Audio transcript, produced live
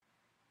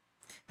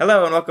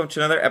Hello and welcome to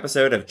another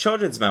episode of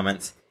Children's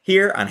Moments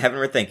here on Heaven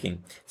We're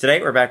Thinking. Today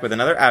we're back with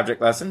another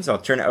object lesson, so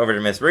I'll turn it over to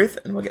Miss Ruth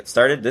and we'll get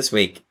started this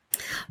week.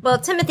 Well,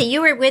 Timothy,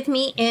 you were with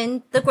me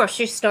in the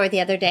grocery store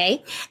the other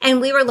day, and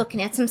we were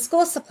looking at some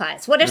school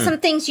supplies. What are some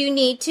things you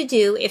need to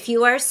do if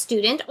you are a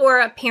student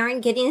or a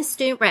parent getting a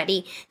student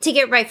ready to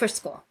get ready for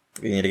school?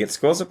 We need to get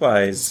school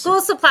supplies.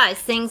 School supplies,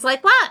 things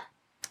like what?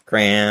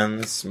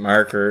 Crayons,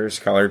 markers,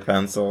 colored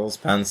pencils,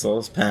 pens,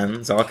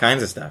 all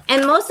kinds of stuff.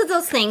 And most of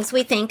those things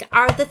we think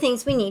are the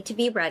things we need to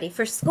be ready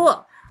for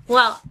school.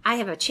 Well, I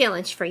have a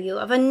challenge for you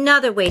of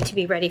another way to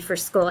be ready for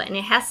school, and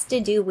it has to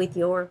do with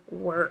your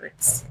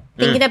words.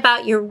 Thinking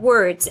about your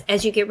words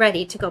as you get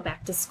ready to go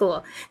back to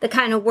school. The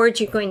kind of words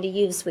you're going to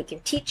use with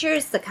your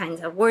teachers, the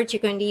kinds of words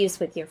you're going to use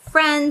with your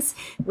friends,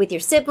 with your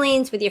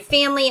siblings, with your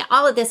family.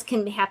 All of this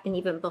can happen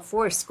even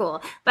before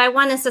school. But I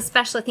want us to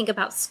especially think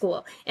about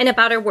school and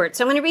about our words.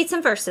 So I'm going to read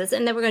some verses,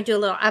 and then we're going to do a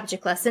little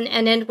object lesson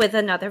and end with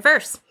another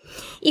verse.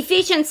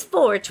 Ephesians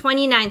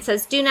 4:29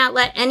 says, "Do not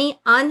let any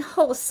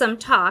unwholesome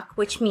talk,"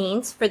 which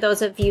means, for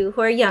those of you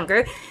who are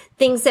younger,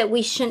 things that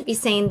we shouldn't be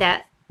saying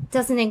that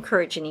doesn't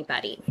encourage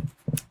anybody.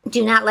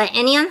 "Do not let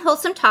any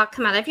unwholesome talk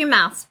come out of your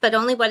mouths, but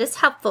only what is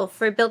helpful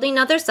for building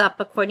others up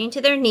according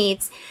to their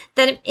needs,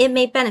 that it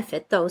may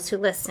benefit those who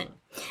listen."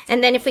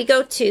 And then if we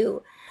go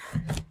to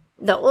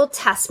the Old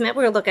Testament,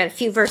 we're going to look at a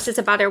few verses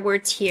about our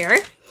words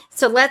here.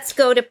 So let's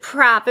go to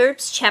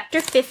Proverbs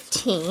chapter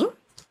 15.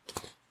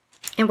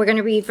 And we're going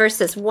to read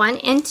verses 1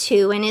 and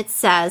 2, and it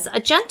says, "A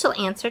gentle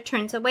answer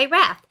turns away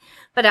wrath,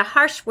 but a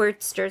harsh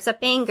word stirs up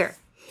anger.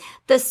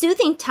 The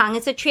soothing tongue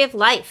is a tree of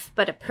life,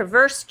 but a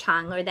perverse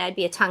tongue," or that'd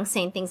be a tongue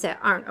saying things that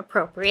aren't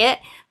appropriate,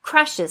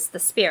 "crushes the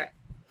spirit."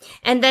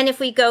 And then if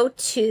we go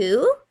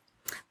to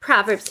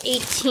Proverbs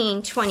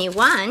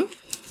 18:21,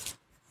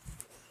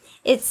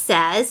 it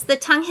says, "The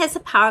tongue has the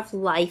power of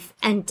life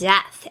and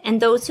death,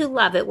 and those who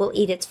love it will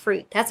eat its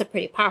fruit." That's a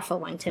pretty powerful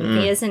one,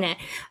 Timothy, isn't it?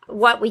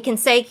 What we can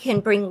say can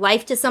bring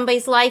life to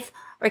somebody's life,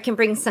 or it can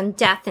bring some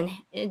death, and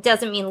it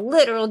doesn't mean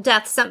literal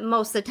death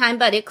most of the time,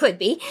 but it could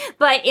be.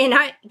 But in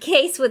our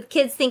case, with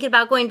kids thinking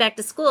about going back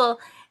to school,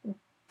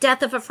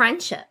 death of a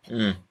friendship,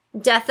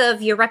 death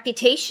of your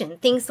reputation,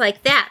 things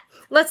like that.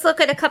 Let's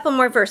look at a couple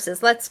more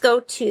verses. Let's go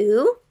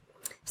to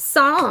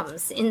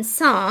Psalms. In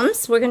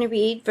Psalms, we're going to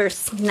read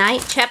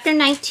chapter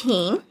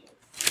 19,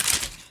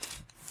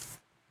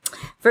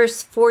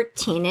 verse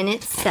 14, and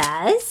it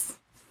says,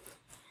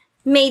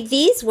 "May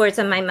these words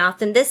of my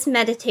mouth and this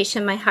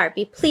meditation of my heart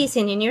be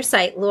pleasing in your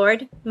sight,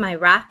 Lord, my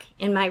rock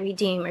and my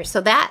redeemer."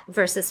 So that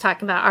verse is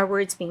talking about our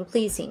words being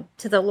pleasing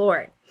to the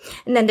Lord.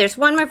 And then there's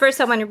one more verse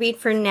I want to read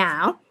for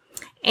now,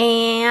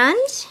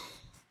 and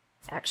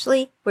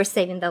actually, we're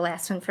saving the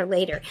last one for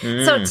later.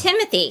 So,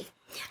 Timothy,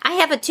 I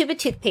have a tube of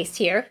toothpaste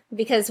here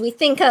because we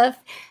think of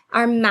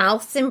our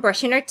mouths and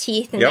brushing our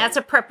teeth, and that's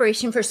a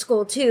preparation for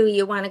school, too.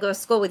 You want to go to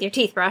school with your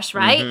teeth brushed,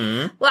 right?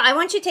 Well, I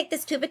want you to take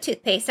this tube of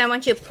toothpaste. I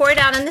want you to pour it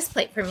out on this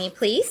plate for me,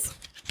 please.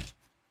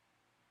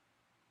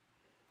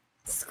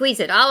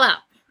 Squeeze it all out.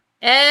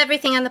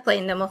 Everything on the plate,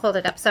 and then we'll hold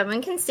it up so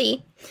everyone can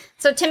see.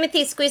 So,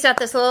 Timothy, squeeze out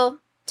this little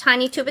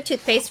tiny tube of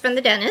toothpaste from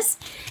the dentist.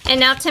 And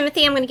now,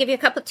 Timothy, I'm going to give you a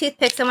couple of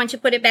toothpicks. I want you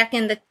to put it back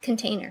in the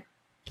container.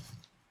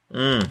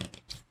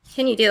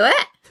 Can you do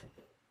it?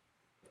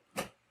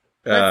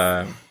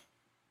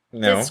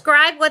 No.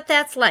 Describe what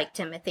that's like,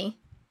 Timothy.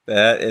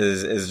 That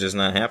is just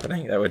not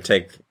happening. That would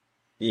take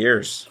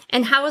years.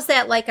 And how is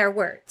that like our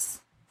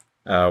words?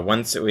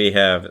 Once we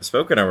have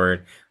spoken a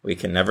word, we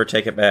can never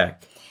take it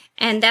back.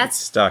 And that's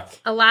it's stuck.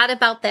 A lot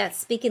about that,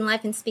 speaking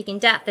life and speaking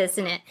death,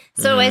 isn't it?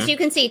 So as you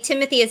can see,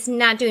 Timothy is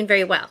not doing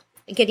very well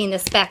getting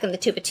this back in the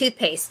tube of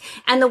toothpaste.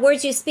 And the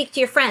words you speak to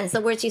your friends, the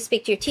words you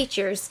speak to your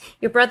teachers,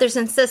 your brothers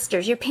and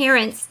sisters, your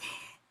parents,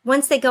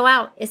 once they go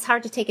out, it's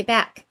hard to take it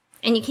back.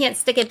 And you can't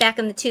stick it back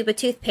in the tube of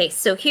toothpaste.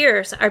 So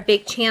here's our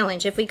big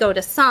challenge. If we go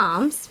to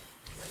Psalms,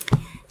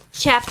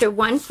 chapter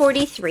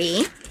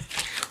 143,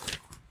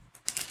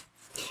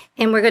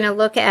 and we're going to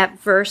look at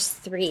verse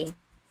 3.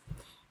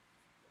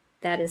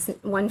 That is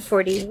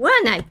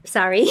 141.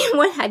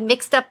 I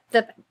mixed up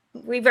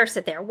reverse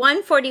it there.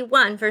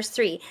 141, verse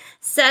 3.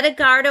 "Set a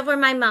guard over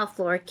my mouth,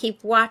 Lord.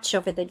 Keep watch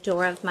over the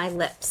door of my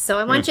lips." So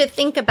I want you to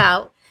think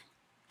about,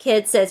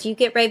 kids, as you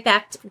get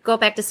go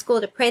back to school,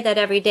 to pray that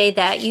every day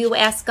that you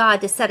ask God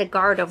to set a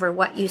guard over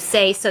what you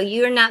say, so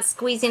you're not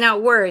squeezing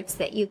out words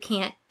that you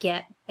can't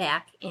get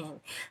back in.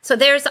 So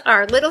there's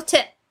our little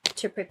tip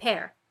to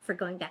prepare for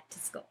going back to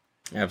school.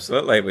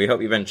 Absolutely. We hope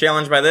you've been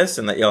challenged by this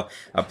and that you'll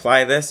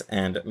apply this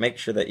and make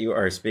sure that you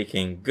are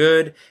speaking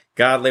good,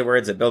 godly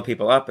words that build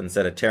people up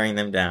instead of tearing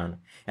them down.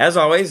 As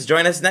always,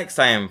 join us next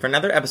time for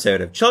another episode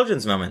of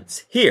Children's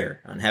Moments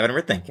here on Heaven We're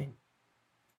Thinking.